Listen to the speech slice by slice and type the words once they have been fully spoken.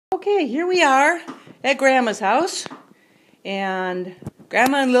Okay, here we are at Grandma's house, and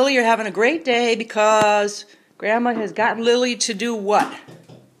Grandma and Lily are having a great day because Grandma has gotten Lily to do what?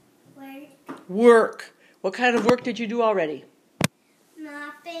 Work. What kind of work did you do already?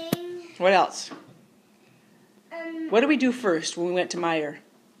 Mopping. What else? What did we do first when we went to Meyer?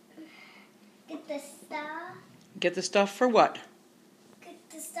 Get the stuff. Get the stuff for what? Get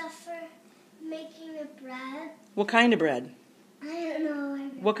the stuff for making the bread. What kind of bread? I don't know.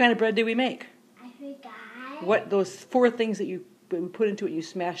 What kind of bread did we make? I forgot. What, those 4 things that you put into it and you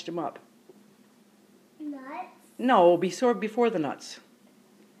smashed them up? Nuts? No, before the nuts.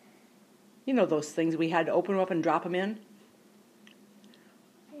 You know those things we had to open them up and drop them in?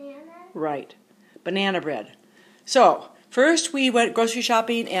 Banana? Right. Banana bread. So, first we went grocery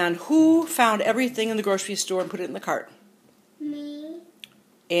shopping, and who found everything in the grocery store and put it in the cart? Me.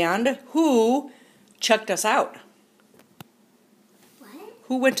 And who checked us out? What?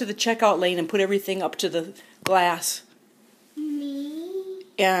 Who went to the checkout lane and put everything up to the glass? Me.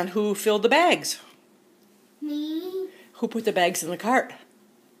 And who filled the bags? Me. Who put the bags in the cart?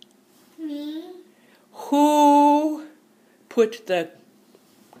 Me. Who put the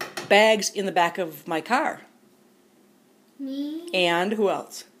bags in the back of my car? Me. And who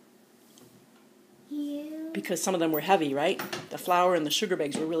else? You. Because some of them were heavy, right? The flour and the sugar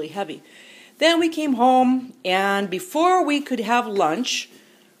bags were really heavy. Then we came home, and before we could have lunch,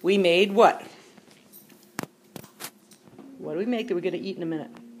 we made what? What did we make that we're going to eat in a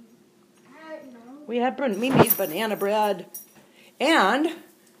minute? I don't know. We made banana bread. And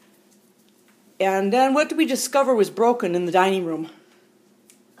then what did we discover was broken in the dining room?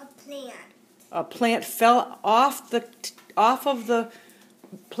 A plant. A plant fell off of the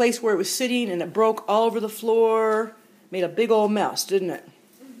place where it was sitting, and it broke all over the floor. Made a big old mess, didn't it?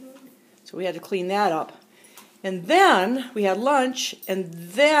 Mm-hmm. So we had to clean that up. And then we had lunch, and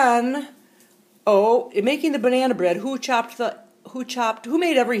then in making the banana bread, who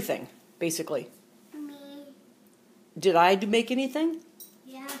made everything, basically? Me. Did I make anything?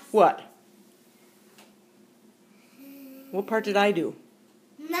 Yes. What? What part did I do?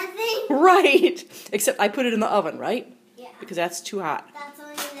 Nothing. Right! Except I put it in the oven, right? Yeah. Because that's too hot. That's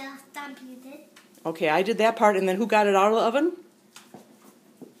only the stuff you did. Okay, I did that part, and then who got it out of the oven?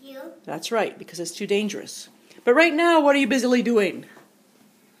 You. That's right, because it's too dangerous. But right now, what are you busily doing?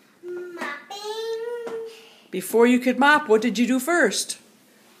 Mopping. Before you could mop, what did you do first?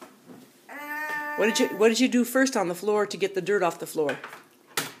 What did you do first on the floor to get the dirt off the floor?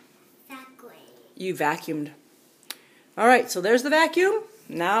 Vacuum. You vacuumed. All right, so there's the vacuum.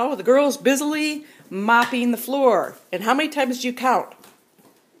 Now the girl's busily mopping the floor. And how many times do you count?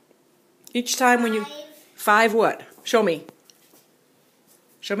 Each time when you... 5 what? Show me.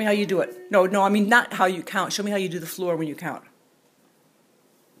 Show me how you do it. No, I mean not how you count. Show me how you do the floor when you count.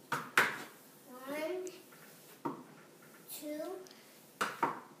 1, 2,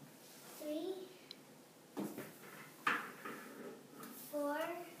 3, 4,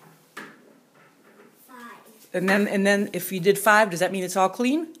 5. And then if you did 5, does that mean it's all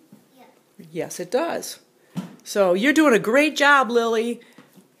clean? Yep. Yes, it does. So you're doing a great job, Lily.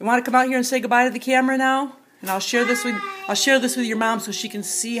 You want to come out here and say goodbye to the camera now? And I'll share this with your mom so she can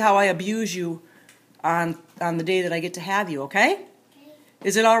see how I abuse you on the day that I get to have you, okay? Okay.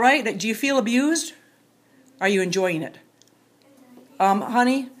 Is it all right? Do you feel abused? Are you enjoying it?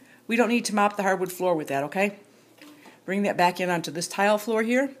 Honey, we don't need to mop the hardwood floor with that, okay? Bring that back in onto this tile floor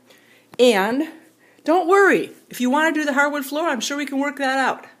here. And don't worry. If you want to do the hardwood floor, I'm sure we can work that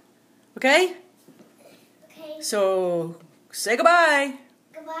out. Okay? Okay. So, say goodbye.